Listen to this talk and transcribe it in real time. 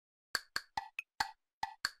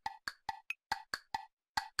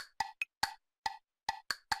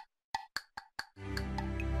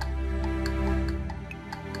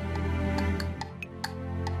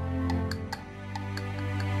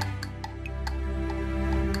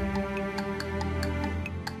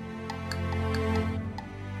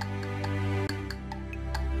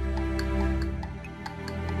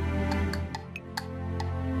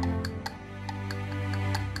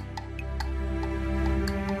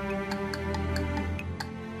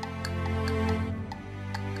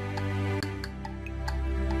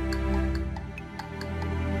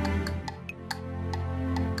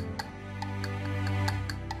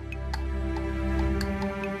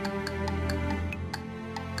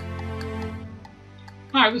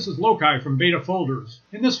Hi, this is Loci from Beta Folders.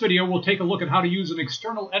 In this video, we'll take a look at how to use an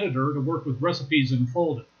external editor to work with recipes in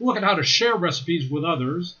Foldit. We'll look at how to share recipes with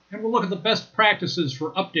others, and we'll look at the best practices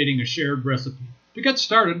for updating a shared recipe. To get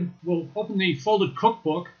started, we'll open the Foldit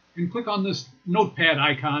cookbook and click on this notepad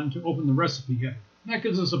icon to open the recipe editor. And that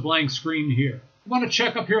gives us a blank screen here. We want to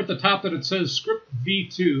check up here at the top that it says Script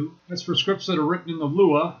V2. That's for scripts that are written in the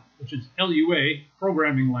Lua, which is L-U-A,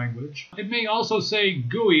 programming language. It may also say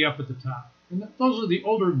GUI up at the top. And those are the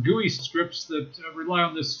older GUI scripts that rely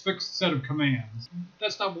on this fixed set of commands.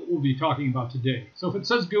 That's not what we'll be talking about today. So if it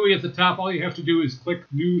says GUI at the top, all you have to do is click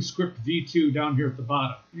New Script V2 down here at the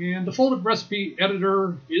bottom. And the Foldit Recipe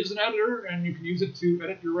Editor is an editor, and you can use it to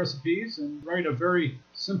edit your recipes and write a very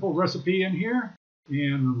simple recipe in here.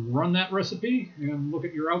 And run that recipe and look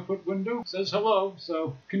at your output window. It says hello,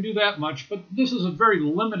 so can do that much. But this is a very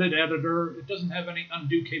limited editor. It doesn't have any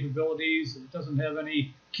undo capabilities. It doesn't have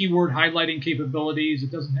any keyword highlighting capabilities.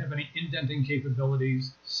 It doesn't have any indenting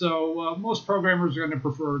capabilities. So most programmers are going to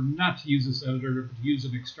prefer not to use this editor, but to use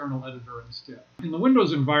an external editor instead. In the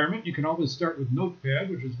Windows environment, you can always start with Notepad,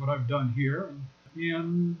 which is what I've done here.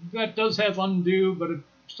 And that does have undo, but it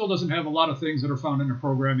still doesn't have a lot of things that are found in a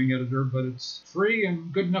programming editor, but it's free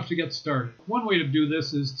and good enough to get started. One way to do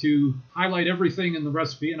this is to highlight everything in the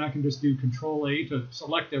recipe, and I can just do Control-A to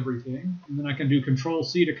select everything. And then I can do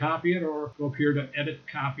Control-C to copy it, or go up here to Edit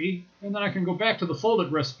Copy. And then I can go back to the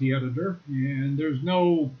Foldit Recipe Editor, and there's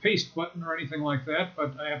no paste button or anything like that,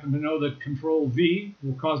 but I happen to know that Control-V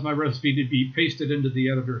will cause my recipe to be pasted into the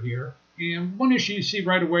editor here. And one issue you see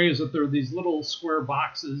right away is that there are these little square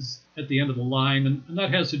boxes at the end of the line, and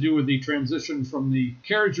that has to do with the transition from the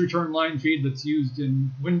carriage return line feed that's used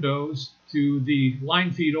in Windows to the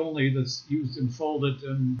line feed only that's used in Foldit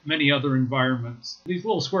and many other environments. These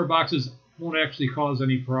little square boxes won't actually cause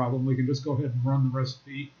any problem. We can just go ahead and run the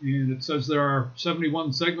recipe. And it says there are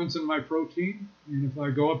 71 segments in my protein. And if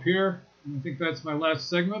I go up here, and I think that's my last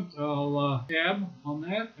segment, I'll tab on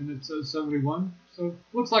that, and it says 71. So it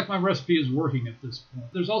looks like my recipe is working at this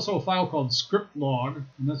point. There's also a file called scriptlog,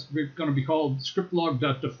 and that's going to be called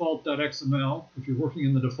scriptlog.default.xml if you're working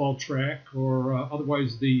in the default track, or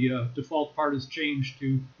otherwise the default part is changed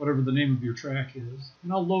to whatever the name of your track is.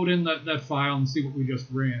 And I'll load in that file and see what we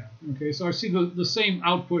just ran. Okay, so I see the same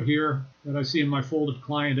output here that I see in my Foldit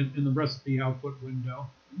client in the recipe output window.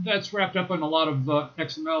 That's wrapped up in a lot of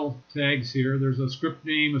XML tags here. There's a script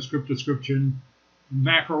name, a script description,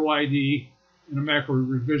 macro ID, and a macro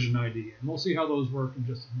revision ID. And we'll see how those work in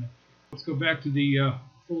just a minute. Let's go back to the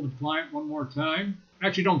Foldit client one more time. I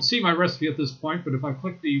actually don't see my recipe at this point, but if I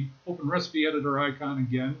click the Open Recipe Editor icon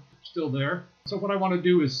again, it's still there. So what I want to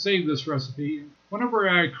do is save this recipe. Whenever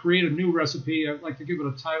I create a new recipe, I'd like to give it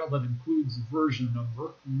a title that includes the version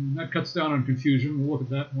number. And that cuts down on confusion. We'll look at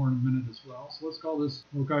that more in a minute as well. So let's call this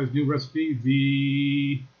Loci's new recipe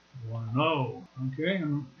V10. Okay,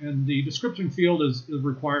 and the description field is the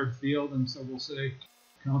required field, and so we'll say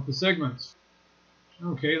count the segments.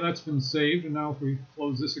 Okay, that's been saved, and now if we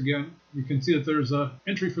close this again, you can see that there's an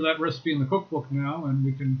entry for that recipe in the cookbook now, and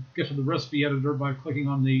we can get to the recipe editor by clicking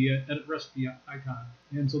on the Edit Recipe icon.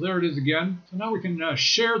 And so there it is again. So now we can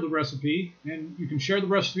share the recipe, and you can share the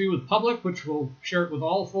recipe with public, which will share it with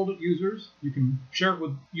all Foldit users. You can share it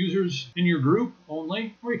with users in your group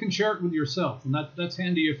only, or you can share it with yourself, and that's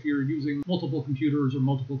handy if you're using multiple computers or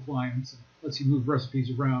multiple clients. It lets you move recipes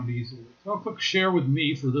around easily. So I'll click Share with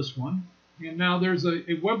Me for this one. And now there's a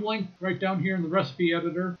web link right down here in the recipe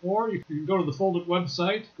editor, or you can go to the Foldit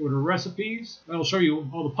website, go to Recipes. That'll show you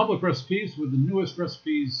all the public recipes with the newest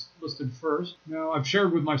recipes listed first. Now I've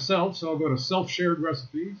shared with myself, so I'll go to Self-Shared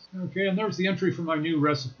Recipes. Okay, and there's the entry for my new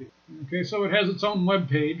recipe. Okay, so it has its own web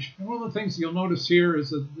page. And one of the things you'll notice here is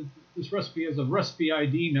that this recipe has a recipe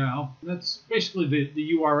ID now. That's basically the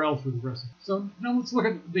URL for the recipe. So now let's look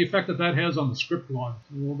at the effect that has on the script log.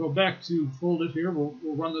 So we'll go back to Foldit here. We'll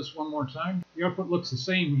run this one more time. The output looks the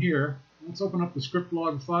same here. Let's open up the script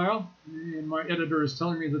log file, and my editor is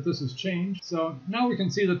telling me that this has changed. So now we can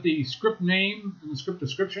see that the script name and the script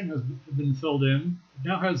description has been filled in. It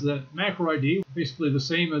now has that macro ID, basically the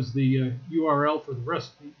same as the URL for the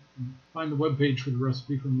recipe. Find the web page for the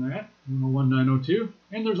recipe from that, 101902.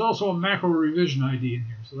 And there's also a macro revision ID in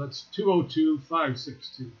here, so that's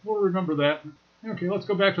 202562. We'll remember that. Okay, let's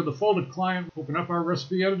go back to the Foldit client, open up our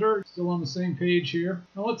recipe editor, still on the same page here.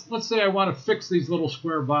 Now let's say I want to fix these little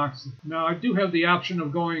square boxes. Now I do have the option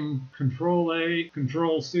of going Control-A,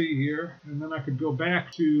 Control-C here, and then I could go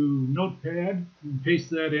back to Notepad and paste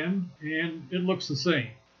that in, and it looks the same.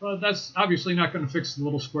 But that's obviously not going to fix the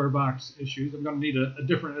little square box issues. I'm going to need a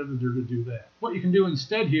different editor to do that. What you can do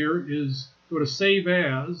instead here is go to Save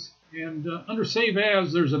As, And under Save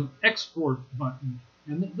As, there's an Export button.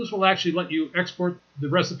 And this will actually let you export the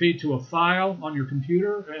recipe to a file on your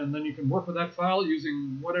computer, and then you can work with that file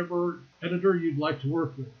using whatever editor you'd like to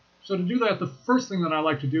work with. So to do that, the first thing that I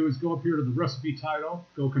like to do is go up here to the recipe title,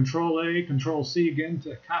 go Control-A, Control-C again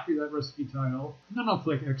to copy that recipe title, and then I'll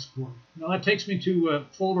click Export. Now that takes me to a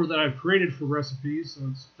folder that I've created for recipes, so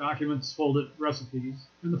it's Documents, Foldit Recipes.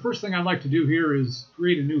 And the first thing I'd like to do here is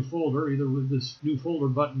create a new folder, either with this New Folder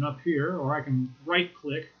button up here, or I can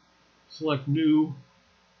right-click, select New,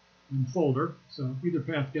 and Folder, so either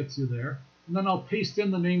path gets you there. And then I'll paste in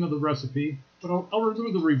the name of the recipe, but I'll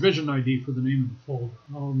remove the revision ID for the name of the folder.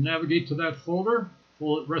 I'll navigate to that folder,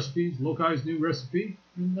 Foldit Recipes, Loci's new recipe,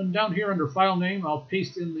 and then down here under File Name, I'll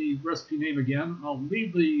paste in the recipe name again. I'll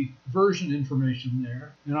leave the version information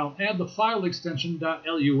there, and I'll add the file extension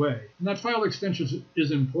 .lua. And that file extension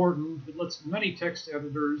is important. It lets many text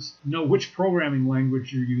editors know which programming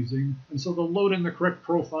language you're using, and so they'll load in the correct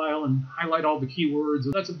profile and highlight all the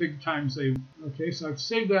keywords. That's a big time saver. Okay, so I've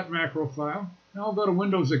saved that macro file. Now I'll go to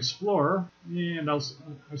Windows Explorer, and I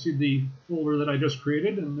see the folder that I just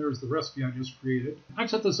created, and there's the recipe I just created. I've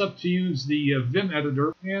set this up to use the Vim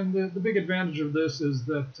editor, and the big advantage of this is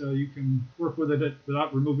that you can work with it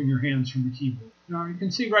without removing your hands from the keyboard. Now you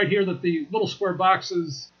can see right here that the little square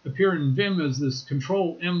boxes appear in Vim as this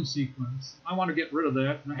Control-M sequence. I want to get rid of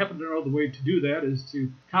that, and I happen to know the way to do that is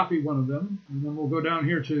to copy one of them, and then we'll go down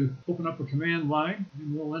here to open up a command line,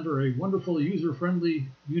 and we'll enter a wonderful user-friendly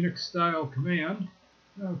Unix-style command.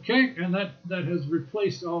 Okay, and that has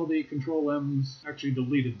replaced all the Control-M's, actually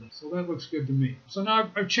deleted them, so that looks good to me. So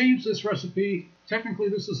now I've changed this recipe. Technically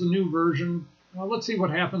this is a new version. Let's see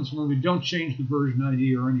what happens when we don't change the version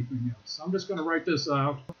ID or anything else. I'm just going to write this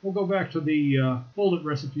out. We'll go back to the Foldit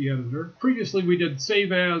recipe editor. Previously we did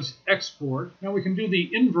Save As, Export. Now we can do the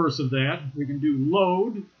inverse of that. We can do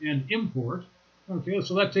Load and Import. Okay,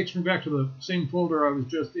 so that takes me back to the same folder I was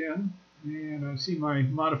just in. And I see my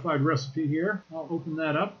modified recipe here. I'll open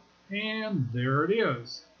that up, and there it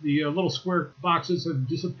is. The little square boxes have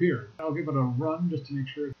disappeared. I'll give it a run just to make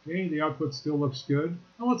sure. Okay, the output still looks good.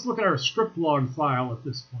 Now let's look at our script log file at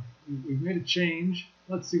this point. We've made a change.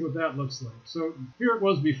 Let's see what that looks like. So here it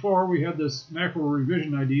was before. We had this macro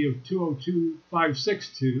revision ID of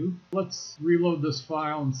 202562. Let's reload this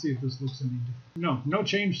file and see if this looks any different. No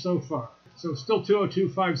change so far. So still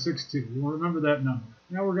 202562. We'll remember that number.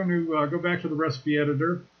 Now we're going to go back to the recipe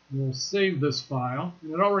editor. We'll save this file.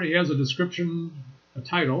 And it already has a description, a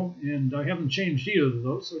title, and I haven't changed either of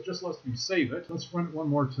those, so it just lets me save it. Let's run it one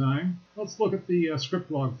more time. Let's look at the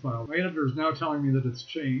script log file. My editor is now telling me that it's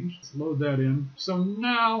changed. Let's load that in. So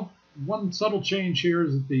now, one subtle change here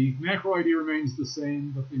is that the macro ID remains the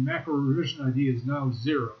same, but the macro revision ID is now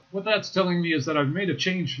 0. What that's telling me is that I've made a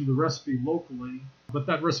change to the recipe locally, but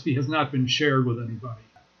that recipe has not been shared with anybody.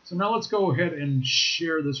 So now let's go ahead and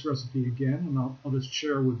share this recipe again, and I'll just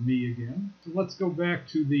share with me again. So let's go back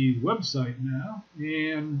to the website now,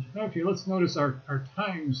 and okay, let's notice our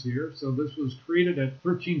times here. So this was created at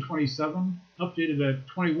 1327, updated at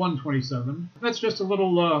 2127. That's just a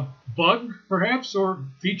little bug, perhaps, or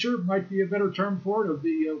feature might be a better term for it, of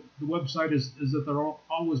the website is that there will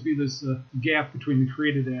always be this gap between the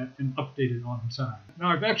created at and updated on time. Now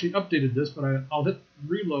I've actually updated this, but I'll hit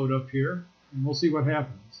reload up here, and we'll see what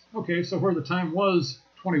happens. Okay, so where the time was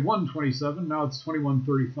 2127, now it's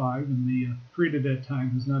 2135, and the created at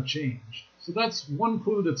time has not changed. So that's one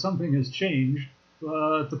clue that something has changed,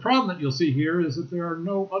 but the problem that you'll see here is that there are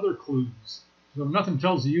no other clues. So nothing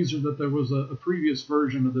tells the user that there was a previous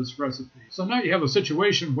version of this recipe. So now you have a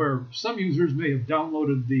situation where some users may have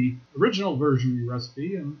downloaded the original version of your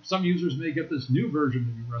recipe, and some users may get this new version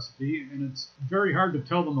of your recipe, and it's very hard to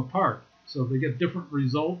tell them apart. So they get different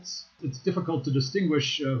results. It's difficult to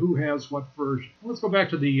distinguish who has what version. Let's go back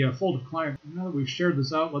to the Foldit client. Now that we've shared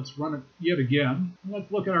this out, let's run it yet again. Let's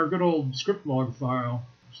look at our good old script log file.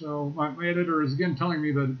 So my editor is again telling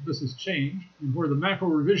me that this has changed. And where the macro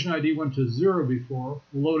revision ID went to 0 before,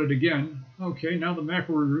 we'll load it again. Okay, now the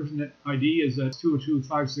macro revision ID is at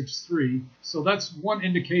 202563. So that's one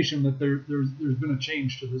indication that there's been a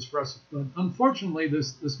change to this recipe. But unfortunately,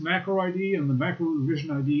 this macro ID and the macro revision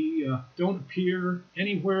ID don't appear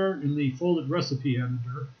anywhere in the Foldit recipe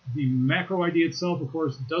editor. The macro ID itself, of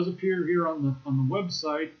course, does appear here on the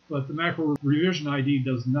website, but the macro revision ID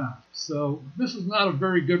does not. So this is not a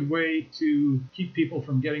very good way to keep people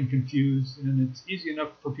from getting confused, and it's easy enough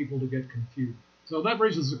for people to get confused. So that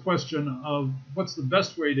raises the question of what's the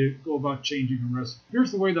best way to go about changing a recipe.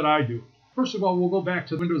 Here's the way that I do it. First of all, we'll go back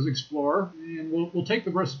to Windows Explorer, and we'll take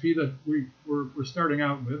the recipe that we're starting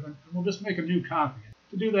out with, and we'll just make a new copy.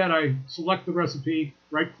 To do that, I select the recipe,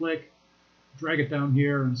 right-click, drag it down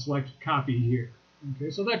here, and select Copy here.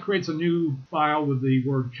 Okay, so that creates a new file with the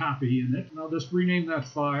word copy in it. And I'll just rename that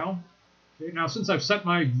file. Okay, now since I've set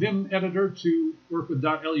my Vim editor to work with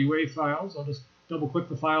 .lua files, I'll just double-click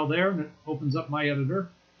the file there, and it opens up my editor.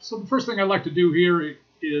 So the first thing I like to do here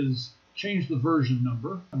is change the version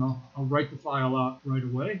number, and I'll write the file out right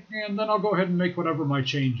away, and then I'll go ahead and make whatever my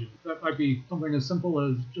change is. That might be something as simple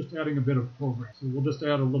as just adding a bit of program. So we'll just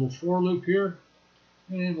add a little for loop here,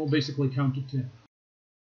 and we'll basically count to 10.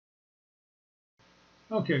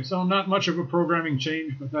 Okay, so not much of a programming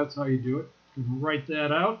change, but that's how you do it. We'll write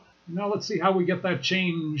that out. Now let's see how we get that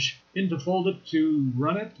change into Foldit to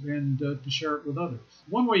run it and to share it with others.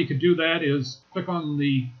 One way you could do that is click on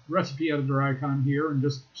the recipe editor icon here and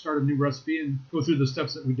just start a new recipe and go through the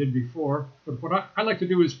steps that we did before. But what I like to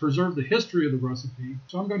do is preserve the history of the recipe.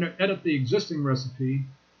 So I'm going to edit the existing recipe,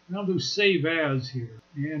 and I'll do Save As here.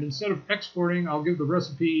 And instead of exporting, I'll give the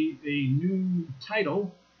recipe a new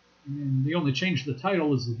title. And the only change to the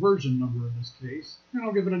title is the version number in this case. And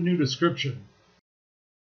I'll give it a new description.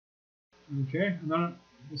 Okay, and then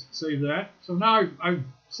just save that. So now I've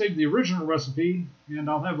saved the original recipe, and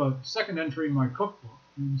I'll have a second entry in my cookbook.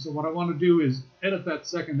 And so what I want to do is edit that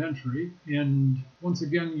second entry, and once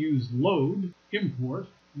again use load, import,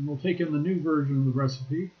 and we'll take in the new version of the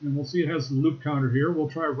recipe, and we'll see it has the loop counter here. We'll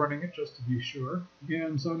try running it just to be sure.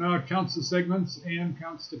 And so now it counts the segments and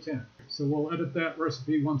counts to 10. So we'll edit that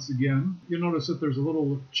recipe once again. You'll notice that there's a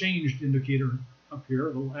little changed indicator up here, a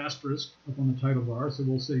little asterisk up on the title bar. So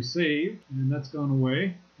we'll say save, and that's gone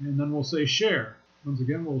away. And then we'll say share. Once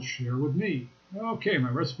again, we'll share with me. Okay, my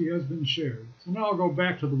recipe has been shared. So now I'll go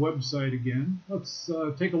back to the website again. Let's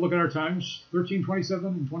take a look at our times, 13:27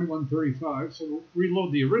 and 21:35. So we'll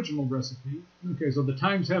reload the original recipe. Okay, so the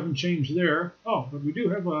times haven't changed there. Oh, but we do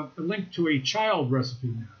have a link to a child recipe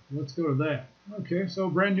now. Let's go to that. Okay, so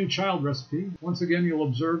brand new child recipe. Once again, you'll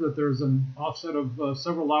observe that there's an offset of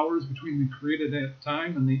several hours between the created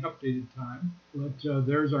time and the updated time. But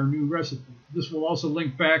there's our new recipe. This will also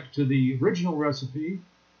link back to the original recipe.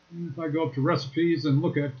 And if I go up to recipes and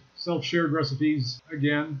look at self-shared recipes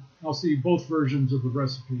again, I'll see both versions of the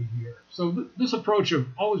recipe here. So this approach of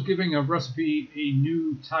always giving a recipe a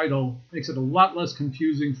new title makes it a lot less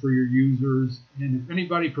confusing for your users. And if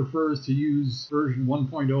anybody prefers to use version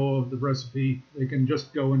 1.0 of the recipe, they can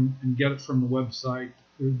just go and get it from the website.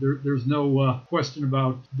 There's no question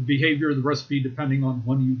about the behavior of the recipe depending on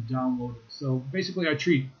when you download it. So basically I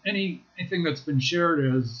treat anything that's been shared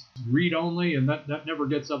as read-only, and that never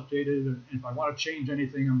gets updated. And if I want to change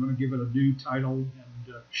anything, I'm going to give it a new title and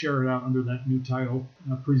share it out under that new title,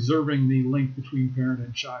 preserving the link between parent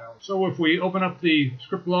and child. So if we open up the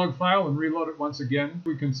script log file and reload it once again,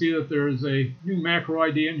 we can see that there is a new macro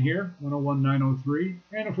ID in here, 101903.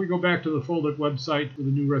 And if we go back to the Foldit website with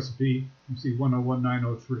a new recipe, you see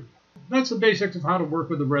 101903. That's the basics of how to work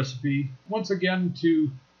with a recipe. Once again,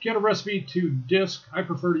 to get a recipe to disk, I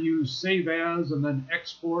prefer to use Save As and then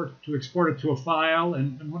Export to export it to a file.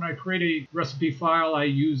 And when I create a recipe file, I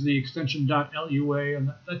use the extension .lua,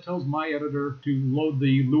 and that tells my editor to load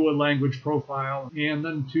the Lua language profile. And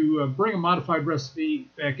then to bring a modified recipe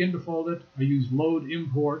back into Foldit, I use load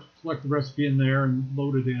import, select the recipe in there and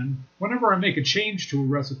load it in. Whenever I make a change to a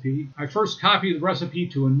recipe, I first copy the recipe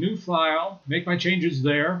to a new file, make my changes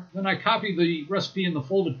there. Then I copy the recipe in the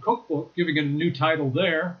Foldit cookbook, giving it a new title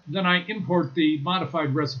there. Then I import the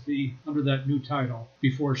modified recipe under that new title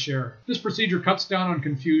before sharing. This procedure cuts down on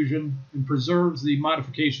confusion and preserves the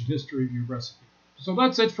modification history of your recipe. So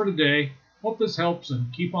that's it for today. Hope this helps,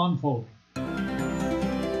 and keep on folding.